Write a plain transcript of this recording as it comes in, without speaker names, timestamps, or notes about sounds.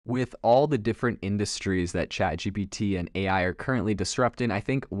With all the different industries that ChatGPT and AI are currently disrupting, I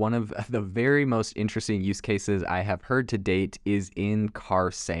think one of the very most interesting use cases I have heard to date is in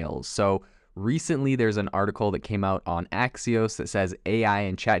car sales. So recently there's an article that came out on Axios that says AI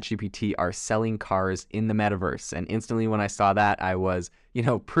and ChatGPT are selling cars in the metaverse. And instantly when I saw that, I was,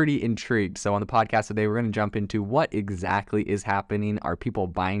 pretty intrigued. So on the podcast today, we're going to jump into what exactly is happening. Are people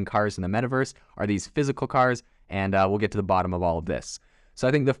buying cars in the metaverse? Are these physical cars? And we'll get to the bottom of all of this. So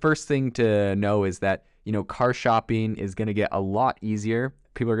I think the first thing to know is that, car shopping is going to get a lot easier.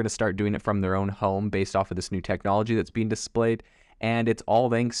 People are going to start doing it from their own home based off of this new technology that's being displayed. And it's all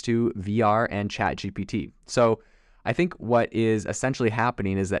thanks to VR and ChatGPT. So I think what is essentially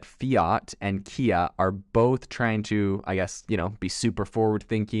happening is that Fiat and Kia are both trying to, I guess, be super forward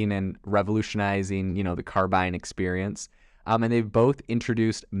thinking and revolutionizing, the car buying experience. And they've both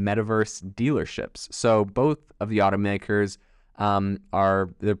introduced metaverse dealerships. So both of the automakers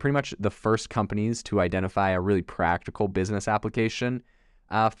they're pretty much the first companies to identify a really practical business application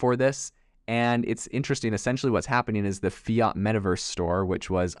for this. And it's interesting. Essentially, what's happening is the Fiat Metaverse store, which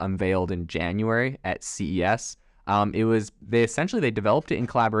was unveiled in January at CES. They developed it in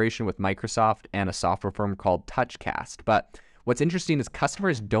collaboration with Microsoft and a software firm called TouchCast. But what's interesting is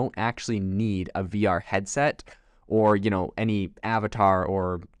customers don't actually need a VR headset or, any avatar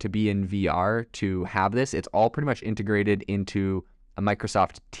or to be in VR to have this. It's all pretty much integrated into a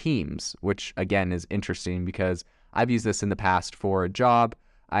Microsoft Teams, which again is interesting because I've used this in the past for a job.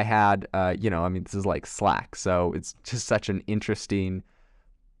 I had, this is like Slack. So it's just such an interesting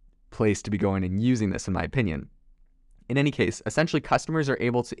place to be going and using this, in my opinion. In any case, essentially customers are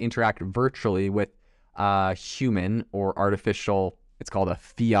able to interact virtually with a human or artificial, it's called a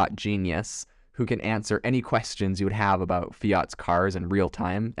Fiat genius, who can answer any questions you would have about Fiat's cars in real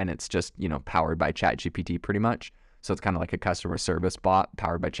time. And it's just, powered by ChatGPT pretty much. So it's kind of like a customer service bot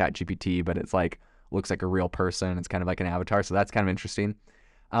powered by ChatGPT, but it's looks like a real person. It's kind of like an avatar. So that's kind of interesting.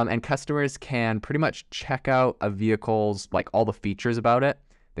 And customers can pretty much check out a vehicle's, all the features about it.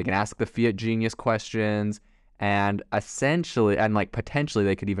 They can ask the Fiat Genius questions and essentially, and potentially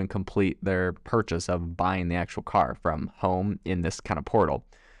they could even complete their purchase of buying the actual car from home in this kind of portal.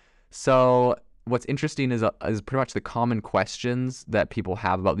 So what's interesting is pretty much the common questions that people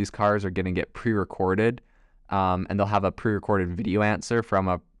have about these cars are going to get pre-recorded, and they'll have a pre-recorded video answer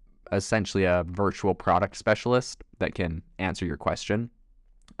from essentially a virtual product specialist that can answer your question.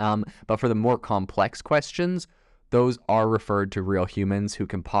 But for the more complex questions, those are referred to real humans who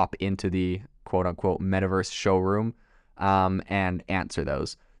can pop into the quote-unquote metaverse showroom and answer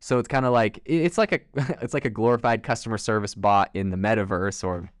those. So it's kind of it's like a glorified customer service bot in the metaverse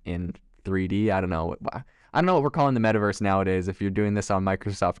or in 3D. I don't know what we're calling the metaverse nowadays. If you're doing this on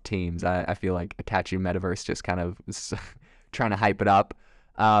Microsoft Teams, I feel like attaching metaverse just kind of trying to hype it up.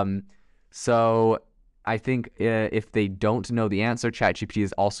 So I think if they don't know the answer, ChatGPT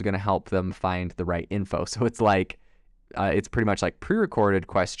is also going to help them find the right info. So it's it's pretty much like pre-recorded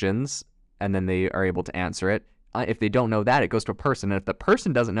questions, and then they are able to answer it. If they don't know that, it goes to a person. And if the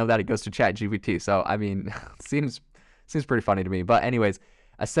person doesn't know that, it goes to ChatGPT. So, seems pretty funny to me. But anyways,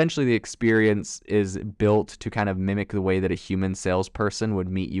 essentially the experience is built to kind of mimic the way that a human salesperson would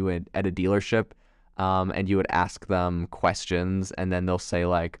meet you at a dealership. And you would ask them questions, and then they'll say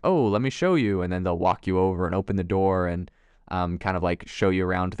oh, let me show you. And then they'll walk you over and open the door and kind of show you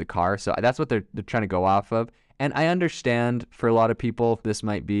around the car. So that's what they're trying to go off of. And I understand for a lot of people, this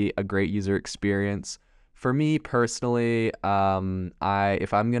might be a great user experience. For me personally, if I'm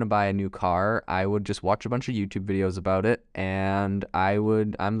going to buy a new car, I would just watch a bunch of YouTube videos about it. And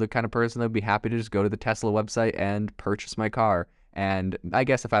I'm the kind of person that would be happy to just go to the Tesla website and purchase my car. And I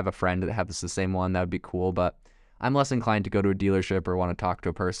guess if I have a friend that has the same one, that would be cool. But I'm less inclined to go to a dealership or want to talk to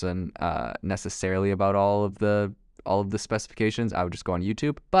a person necessarily about all of the specifications. I would just go on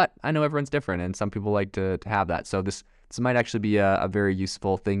YouTube. But I know everyone's different, and some people like to have that. So this might actually be a very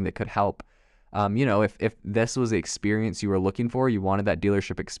useful thing that could help. If this was the experience you were looking for, you wanted that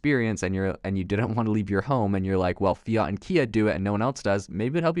dealership experience, and you didn't want to leave your home, and you're like, well, Fiat and Kia do it, and no one else does.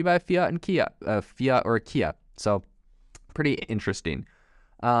 Maybe it'd help you buy a Fiat or a Kia. So pretty interesting.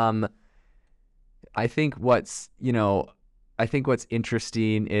 I think what's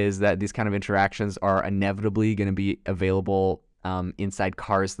interesting is that these kind of interactions are inevitably going to be available inside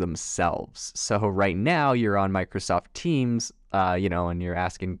cars themselves. So right now you're on Microsoft Teams, and you're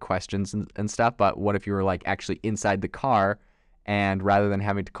asking questions and stuff. But what if you were actually inside the car, and rather than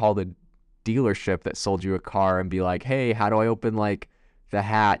having to call the dealership that sold you a car and be like, hey, how do I open the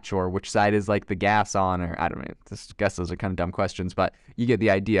hatch, or which side is the gas on, or I don't know. I guess those are kind of dumb questions, but you get the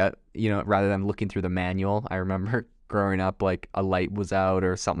idea. Rather than looking through the manual, I remember growing up, like a light was out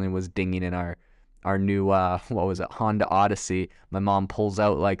or something was dinging in our new what was it, Honda Odyssey. My mom pulls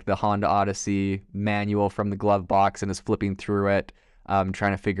out like the Honda Odyssey manual from the glove box and is flipping through it,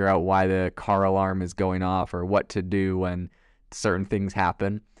 trying to figure out why the car alarm is going off or what to do when certain things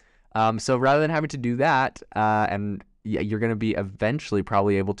happen. So rather than having to do that, and you're going to be eventually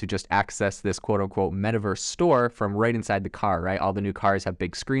probably able to just access this quote unquote metaverse store from right inside the car, right? All the new cars have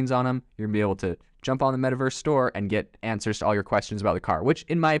big screens on them. You're going to be able to jump on the metaverse store and get answers to all your questions about the car, which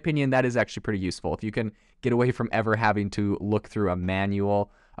in my opinion, that is actually pretty useful. If you can get away from ever having to look through a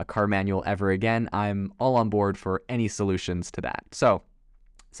car manual ever again, I'm all on board for any solutions to that. So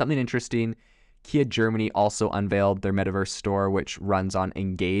something interesting. Kia Germany also unveiled their metaverse store, which runs on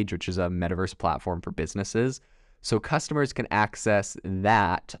Engage, which is a metaverse platform for businesses. So customers can access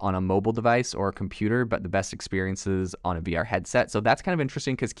that on a mobile device or a computer, but the best experiences on a VR headset. So that's kind of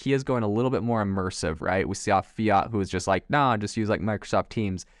interesting because Kia's going a little bit more immersive, right? We saw Fiat, who was just like, nah, just use like Microsoft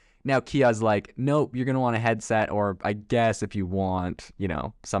Teams. Now Kia's like, nope, you're going to want a headset, or I guess if you want,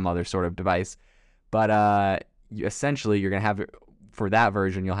 some other sort of device. But essentially, you're going to have, for that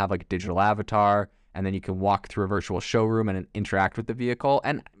version, you'll have like a digital avatar, and then you can walk through a virtual showroom and interact with the vehicle.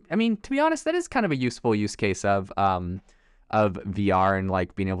 And I mean, to be honest, that is kind of a useful use case of VR and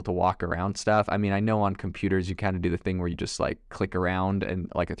like being able to walk around stuff. I mean, I know on computers you kind of do the thing where you just like click around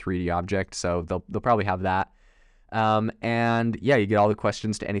and like a 3D object. So they'll probably have that. And yeah, you get all the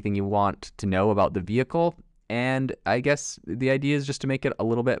questions to anything you want to know about the vehicle. And I guess the idea is just to make it a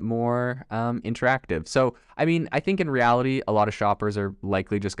little bit more interactive. So, I mean, I think in reality, a lot of shoppers are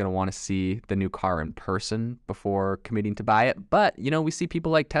likely just going to want to see the new car in person before committing to buy it. But, we see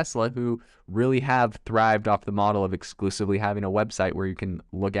people like Tesla who really have thrived off the model of exclusively having a website where you can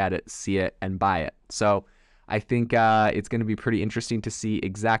look at it, see it, and buy it. So I think it's going to be pretty interesting to see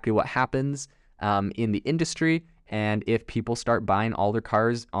exactly what happens in the industry and if people start buying all their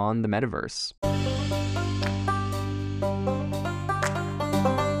cars on the metaverse.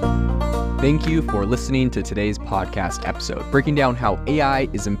 Thank you for listening to today's podcast episode, breaking down how AI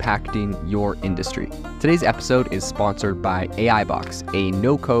is impacting your industry. Today's episode is sponsored by AIbox, a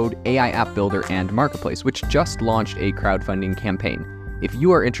no-code AI app builder and marketplace, which just launched a crowdfunding campaign. If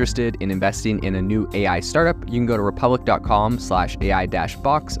you are interested in investing in a new AI startup, you can go to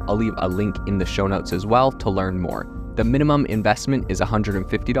republic.com/AI-box. I'll leave a link in the show notes as well to learn more. The minimum investment is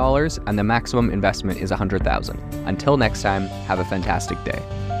 $150 and the maximum investment is $100,000. Until next time, have a fantastic day.